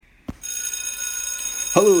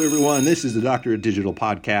Hello, everyone. This is the Doctor of Digital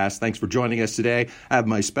podcast. Thanks for joining us today. I have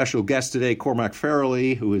my special guest today, Cormac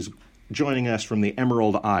Farrelly, who is joining us from the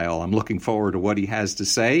Emerald Isle. I'm looking forward to what he has to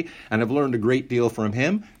say, and I've learned a great deal from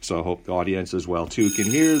him, so I hope the audience as well, too, can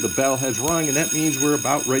hear. The bell has rung, and that means we're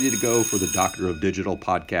about ready to go for the Doctor of Digital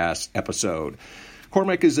podcast episode.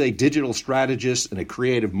 Cormac is a digital strategist and a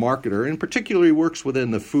creative marketer, and particularly works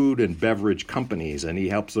within the food and beverage companies, and he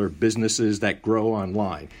helps their businesses that grow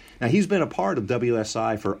online. Now, he's been a part of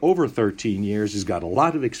WSI for over 13 years. He's got a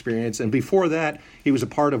lot of experience, and before that, he was a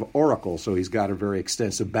part of Oracle, so he's got a very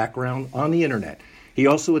extensive background on the internet. He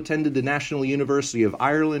also attended the National University of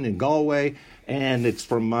Ireland in Galway, and it's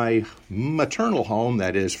from my maternal home,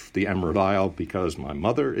 that is the Emerald Isle, because my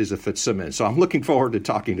mother is a Fitzsimmons. So I'm looking forward to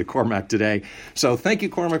talking to Cormac today. So thank you,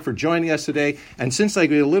 Cormac, for joining us today. And since I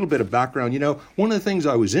get a little bit of background, one of the things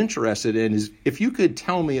I was interested in is if you could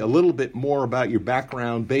tell me a little bit more about your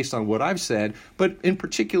background based on what I've said, but in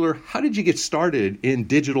particular, how did you get started in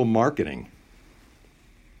digital marketing?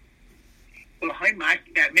 Well, hi,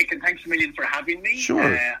 Mick, and thanks a million for having me.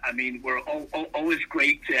 Sure. We're always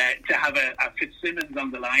great to have a Fitzsimmons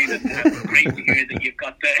on the line, and great to hear that you've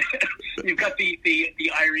got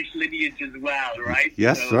the Irish lineage as well, right?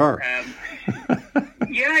 Yes, sir.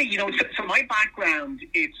 So my background,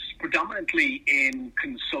 it's predominantly in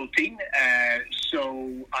consulting.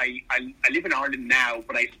 So I live in Ireland now,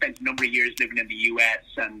 but I spent a number of years living in the US,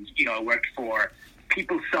 and I worked for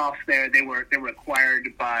PeopleSoft there. They were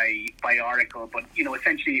acquired by Oracle, but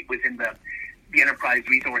essentially it was in the enterprise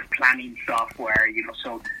resource planning software.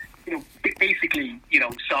 Basically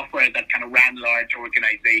software that kind of ran large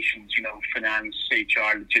organizations. Finance,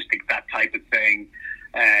 HR, logistics, that type of thing.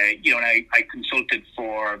 And I consulted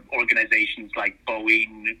for organizations like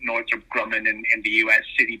Boeing, Northrop Grumman in the US,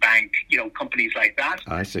 Citibank, companies like that.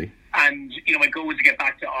 I see. And, my goal was to get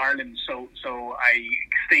back to Ireland. So I,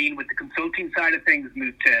 staying with the consulting side of things,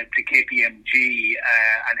 moved to KPMG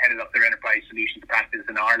and headed up their enterprise solutions practice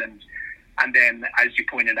in Ireland. And then, as you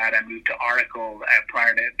pointed out, I moved to Oracle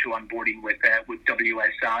prior to onboarding with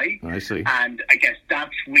WSI. I see. And I guess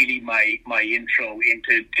that's really my intro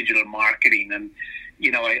into digital marketing. And,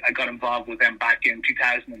 I got involved with them back in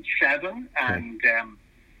 2007. Okay. And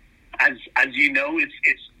as you know, it's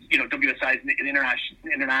WSI is an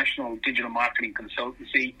international digital marketing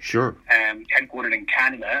consultancy. Sure. Headquartered in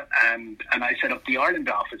Canada, and I set up the Ireland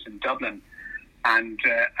office in Dublin. And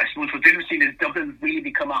I suppose what's interesting is Dublin's really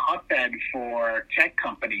become a hotbed for tech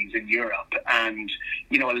companies in Europe. And,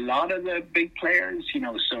 a lot of the big players,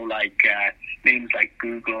 so like names like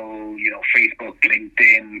Google, Facebook,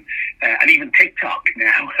 LinkedIn, and even TikTok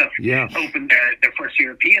now have opened their first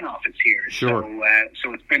European office here. Sure.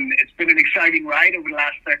 So it's been an exciting ride over the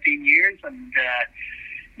last 13 years, and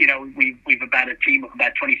we've about a team of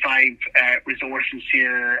about 25 resources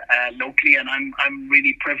here locally, and I'm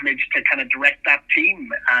really privileged to kind of direct that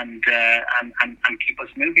team and keep us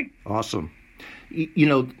moving. Awesome.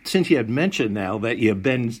 Since you had mentioned now that you've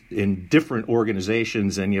been in different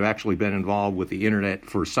organizations and you've actually been involved with the internet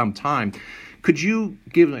for some time, could you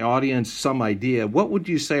give the audience some idea, what would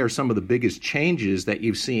you say are some of the biggest changes that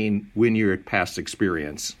you've seen in your past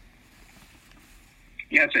experience?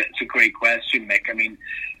 Yeah, it's a great question, Mick.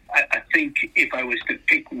 I think if I was to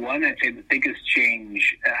pick one, I'd say the biggest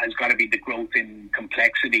change has got to be the growth in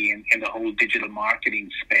complexity in the whole digital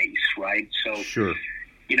marketing space, right? So, sure.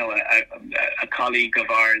 A colleague of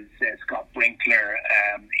ours, Scott Brinkler,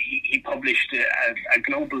 he published a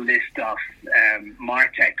global list of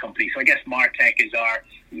MarTech companies. So I guess MarTech is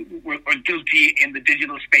we're guilty in the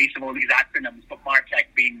digital space of all these acronyms, but MarTech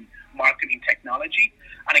being marketing technology.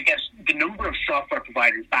 And I guess the number of software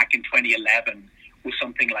providers back in 2011 was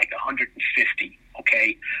something like 150,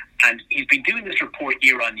 okay? And he's been doing this report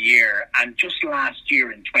year on year, and just last year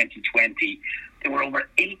in 2020, there were over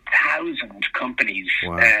 8,000 companies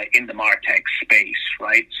in the MarTech space,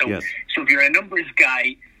 right? So, yes. So if you're a numbers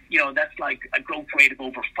guy, that's like a growth rate of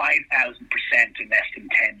over 5,000% in less than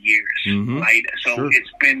 10 years, right? So sure. It's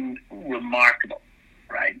been remarkable,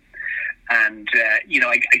 right? And,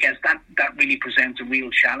 I guess that really presents a real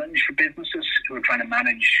challenge for businesses who are trying to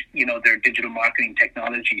manage, their digital marketing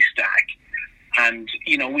technology stack. And,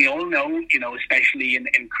 we all know, especially in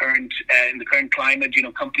the current climate,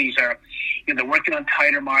 companies are, they're working on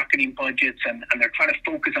tighter marketing budgets and they're trying to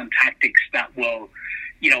focus on tactics that will,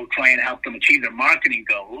 try and help them achieve their marketing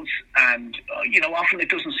goals. And, often it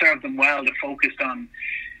doesn't serve them well to focus on,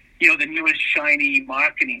 the newest shiny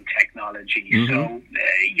marketing technology. Mm-hmm. So,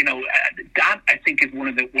 that I think is one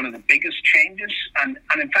of the biggest changes. And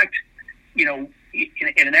in fact,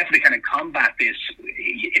 in an effort to kind of combat this,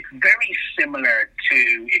 it's very similar to,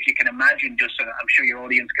 if you can imagine, imagine I'm sure your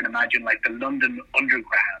audience can imagine like the London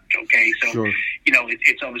Underground, okay? So, sure.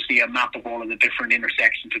 It's obviously a map of all of the different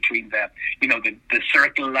intersections between the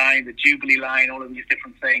Circle line, the Jubilee line, all of these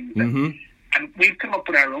different things. Mm-hmm. And we've come up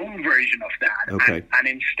with our own version of that. Okay. And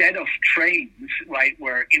instead of trains, right,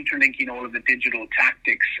 we're interlinking all of the digital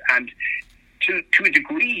tactics. And to a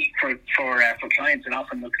degree, for clients, it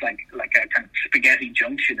often looks like a kind of spaghetti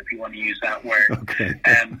junction, if you want to use that word. Okay.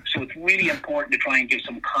 So it's really important to try and give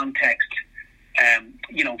some context,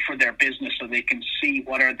 for their business, so they can see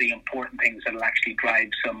what are the important things that will actually drive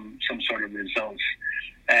some sort of results.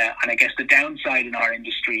 And I guess the downside in our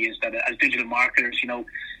industry is that as digital marketers,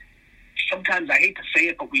 sometimes, I hate to say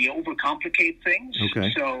it, but we overcomplicate things.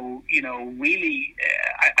 Okay. So, really,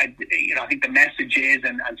 I think the message is,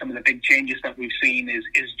 and some of the big changes that we've seen is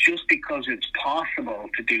just because it's possible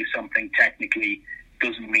to do something technically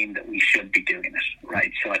doesn't mean that we should be doing it,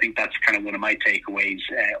 right? So I think that's kind of one of my takeaways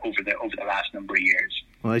over the last number of years.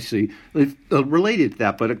 Well, I see. Related to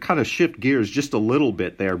that, but it kind of shift gears just a little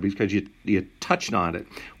bit there because you touched on it.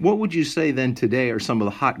 What would you say then today are some of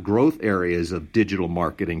the hot growth areas of digital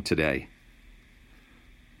marketing today?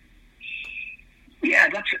 Yeah,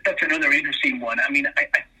 that's another interesting one. I mean, I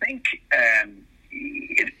think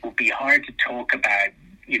it would be hard to talk about,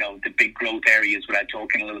 the big growth areas without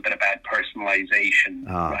talking a little bit about personalization,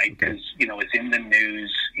 right? Because, it's in the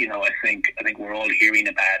news. I think we're all hearing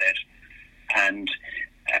about it. And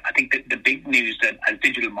I think that the big news that as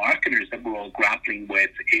digital marketers that we're all grappling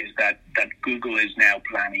with is that Google is now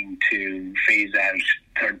planning to phase out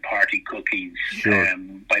third-party cookies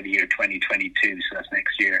by the year 2022, so that's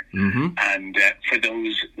next year. Mm-hmm. And for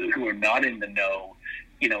those who are not in the know,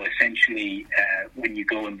 essentially when you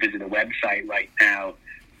go and visit a website right now,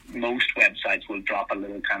 most websites will drop a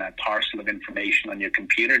little kind of parcel of information on your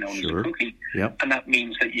computer known as a cookie. Yep. And that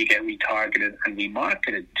means that you get retargeted and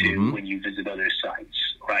remarketed to when you visit other sites,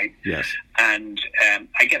 right? Yes. And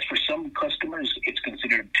I guess for some customers, it's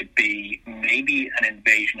considered to be maybe an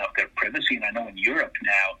invasion of their privacy. And I know in Europe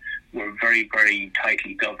now, we're very, very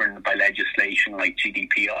tightly governed by legislation like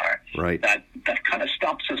GDPR. Right. That kind of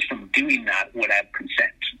stops us from doing that without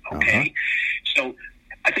consent, okay? So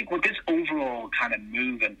I think what this overall kind of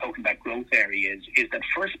move and talking about growth areas is that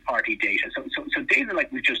first-party data. So data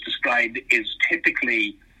like we just described is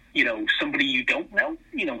typically, somebody you don't know.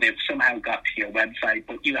 They've somehow got to your website,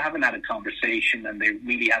 but you haven't had a conversation and they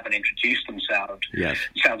really haven't introduced themselves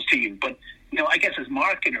to you. But, I guess as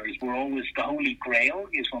marketers, we're always, the holy grail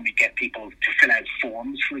is when we get people to fill out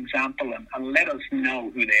forms, for example, and let us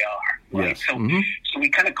know who they are, right? Yes. So we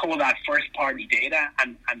kind of call that first-party data,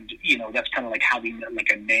 and that's kind of like having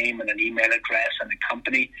like a name and an email address and a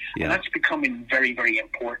company, and that's becoming very, very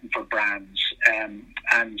important for brands. And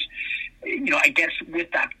I guess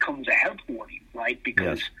with that comes a health warning, right?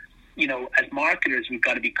 Because as marketers, we've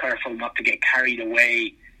got to be careful not to get carried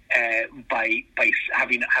away by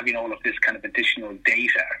having all of this kind of additional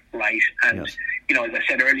data, right? And as I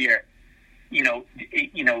said earlier,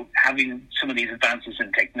 having some of these advances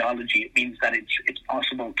in technology, it means that it's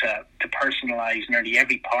possible to personalize nearly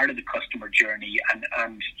every part of the customer journey, and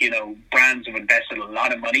brands have invested a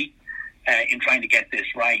lot of money in trying to get this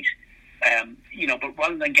right. But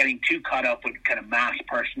rather than getting too caught up with kind of mass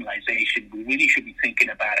personalization, we really should be thinking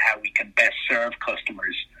about how we can best serve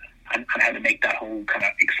customers and how to make that whole kind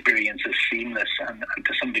of experience as seamless and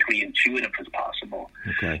to some degree intuitive as possible.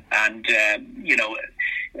 Okay. And, I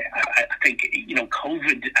think,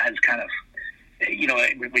 COVID has kind of,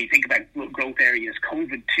 when you think about growth areas,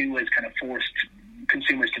 COVID too has kind of forced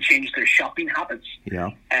consumers to change their shopping habits.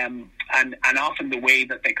 Yeah. And often the way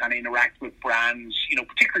that they kind of interact with brands,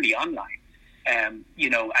 particularly online. And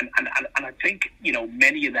I think,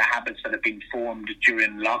 many of the habits that have been formed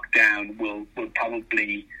during lockdown will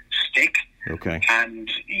probably stick. Okay. And,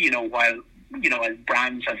 while, as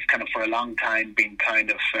brands have kind of for a long time been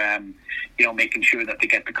kind of, making sure that they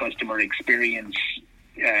get the customer experience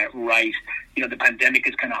right, the pandemic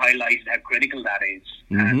has kind of highlighted how critical that is.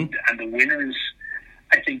 And the winners,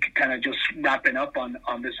 I think, kind of just wrapping up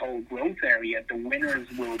on this whole growth area, the winners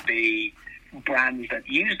will be brands that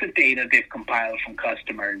use the data they've compiled from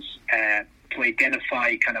customers to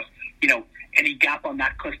identify kind of, any gap on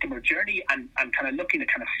that customer journey and kind of looking to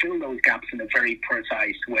kind of fill those gaps in a very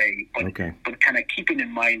precise way, but kind of keeping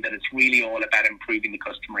in mind that it's really all about improving the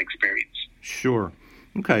customer experience. Sure.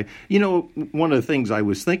 Okay. One of the things I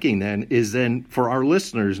was thinking then is then for our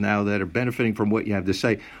listeners now that are benefiting from what you have to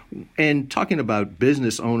say, and talking about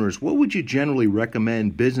business owners, what would you generally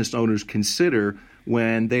recommend business owners consider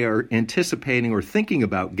when they are anticipating or thinking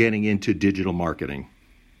about getting into digital marketing?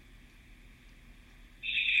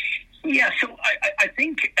 Yeah, so I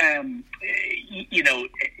think, you know,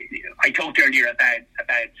 I talked earlier about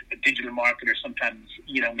digital marketers sometimes,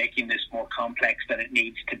 you know, making this more complex than it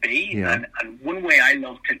needs to be. Yeah. And one way I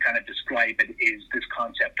love to kind of describe it is this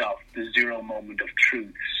concept of the zero moment of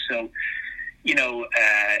truth. So, you know,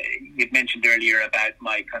 you'd mentioned earlier about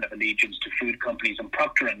my kind of allegiance to food companies, and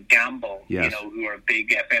Procter & Gamble, yes. you know, who are a big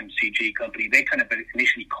FMCG company. They kind of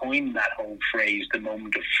initially coined that whole phrase, the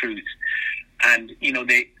moment of truth. And, you know,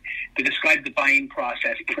 they described the buying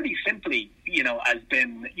process pretty simply, you know, as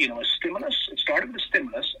being, you know, a stimulus. It started with a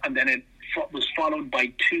stimulus, and then it was followed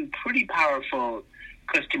by two pretty powerful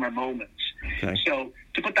customer moments. Okay. So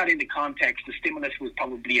to put that into context, the stimulus was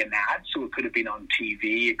probably an ad. So it could have been on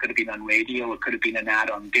TV, it could have been on radio, it could have been an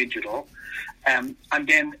ad on digital. And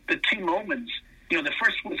then the two moments, you know, the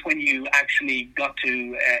first was when you actually got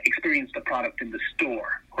to experience the product in the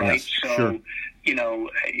store, right? Yes, so, sure. you know,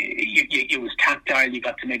 it was tactile. You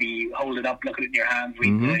got to maybe hold it up, look at it in your hand,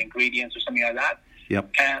 read the ingredients or something like that. Yep.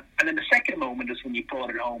 And then the second moment is when you brought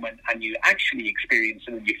it home and you actually experienced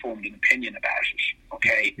it and you formed an opinion about it,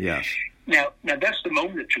 okay? Yes. Now that's the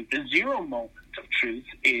moment of truth. The zero moment of truth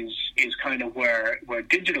is kind of where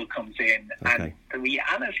digital comes in. Okay. And the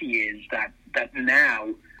reality is that now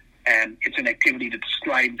it's an activity that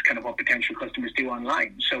describes kind of what potential customers do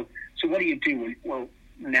online. So what do you do? Well,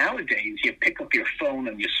 nowadays you pick up your phone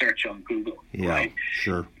and you search on Google, right?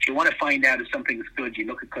 Sure. If you want to find out if something is good, you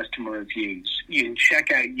look at customer reviews, you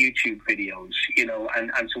check out YouTube videos, you know,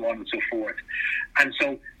 and so on and so forth. And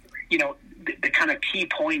so, you know, the kind of key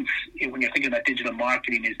points when you're thinking about digital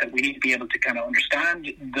marketing is that we need to be able to kind of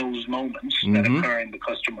understand those moments that occur in the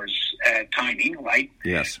customer's timing, right?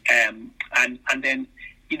 Yes. And then,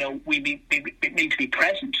 you know, we need to be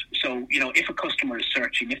present. So, you know, if a customer is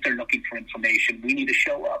searching, if they're looking for information, we need to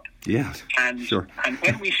show up. Yeah, and, sure. And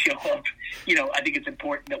when we show up, you know, I think it's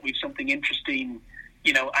important that we have something interesting,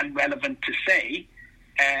 you know, and relevant to say.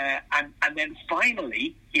 And then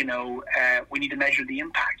finally, you know, we need to measure the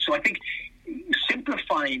impact. So I think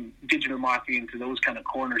simplifying digital marketing to those kind of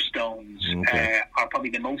cornerstones are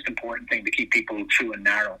probably the most important thing to keep people true and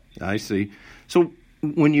narrow. I see. So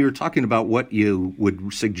when you're talking about what you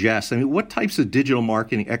would suggest, I mean, what types of digital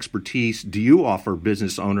marketing expertise do you offer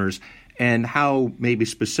business owners, and how maybe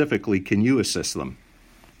specifically can you assist them?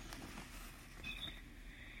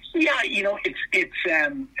 Yeah, you know,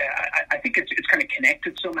 I think it's kind of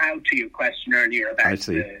connected somehow to your question earlier about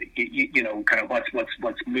you know, kind of what's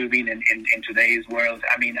moving in today's world.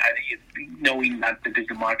 I mean, knowing that the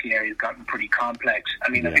digital marketing area has gotten pretty complex. I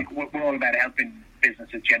mean, I think we're all about helping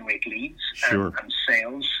businesses generate leads and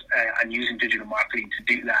sales, and using digital marketing to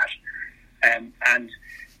do that. And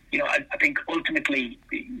you know, I think ultimately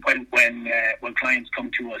when clients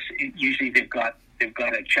come to us, usually they've got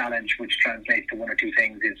a challenge which translates to one or two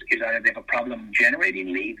things. Is either they have a problem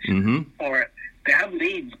generating leads, or they have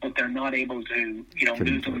leads but they're not able to, you know,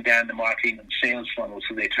 move them down the marketing and sales funnel,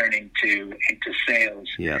 so they turn into sales.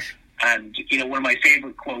 Yes. And, you know, one of my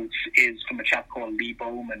favorite quotes is from a chap called Lee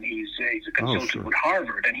Bowman. He's a consultant with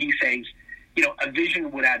Harvard, and he says, you know, a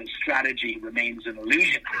vision without a strategy remains an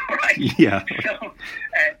illusion, right? Yeah.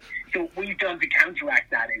 So what we've done to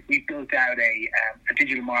counteract that is we've built out a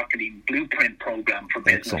digital marketing blueprint program for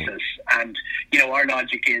businesses. Excellent. And, you know, our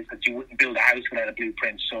logic is that you wouldn't build a house without a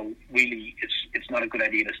blueprint. So really, it's not a good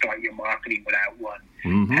idea to start your marketing without one.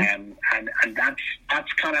 And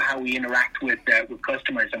that's kind of how we interact with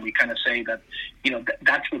customers. And we kind of say that, you know,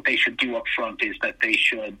 that's what they should do up front, is that they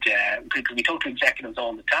should, because we talk to executives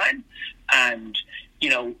all the time, and, you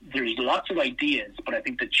know, there's lots of ideas, but I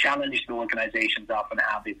think the challenge that organizations often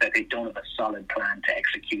have is that they don't have a solid plan to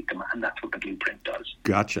execute them, and that's what the blueprint does.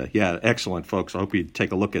 Gotcha. Yeah, excellent, folks. I hope you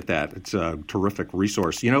take a look at that. It's a terrific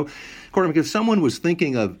resource. You know, Cormac, if someone was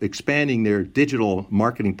thinking of expanding their digital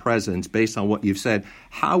marketing presence based on what you've said,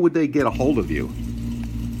 how would they get a hold of you?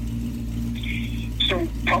 So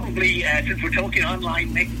probably, since we're talking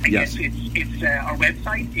online, Mick, I guess it's our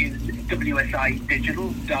website is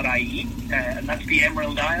wsidigital.ie, and that's the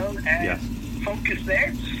Emerald Isle focus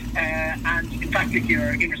there. And in fact, if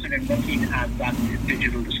you're interested in looking at that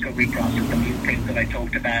digital discovery process, the blueprint that I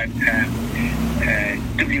talked about,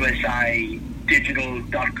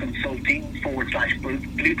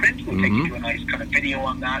 wsidigital.consulting/blueprint will take you to a nice kind of video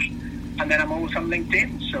on that. And then I'm always on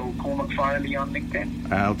LinkedIn, so Cormac Farrelly on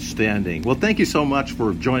LinkedIn. Outstanding. Well, thank you so much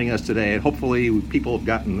for joining us today. And hopefully people have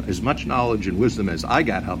gotten as much knowledge and wisdom as I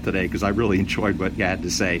got out today, because I really enjoyed what you had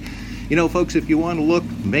to say. You know, folks, if you want to look,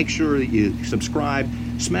 make sure that you subscribe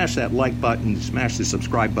Smash that like button, smash the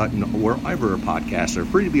subscribe button wherever podcasts are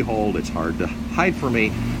free to behold. It's hard to hide from me.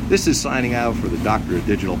 This is signing out for the Doctor of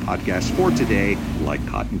Digital podcast for today. Like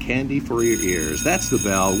cotton candy for your ears. That's the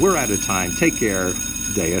bell. We're out of time. Take care.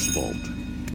 Deus Volt.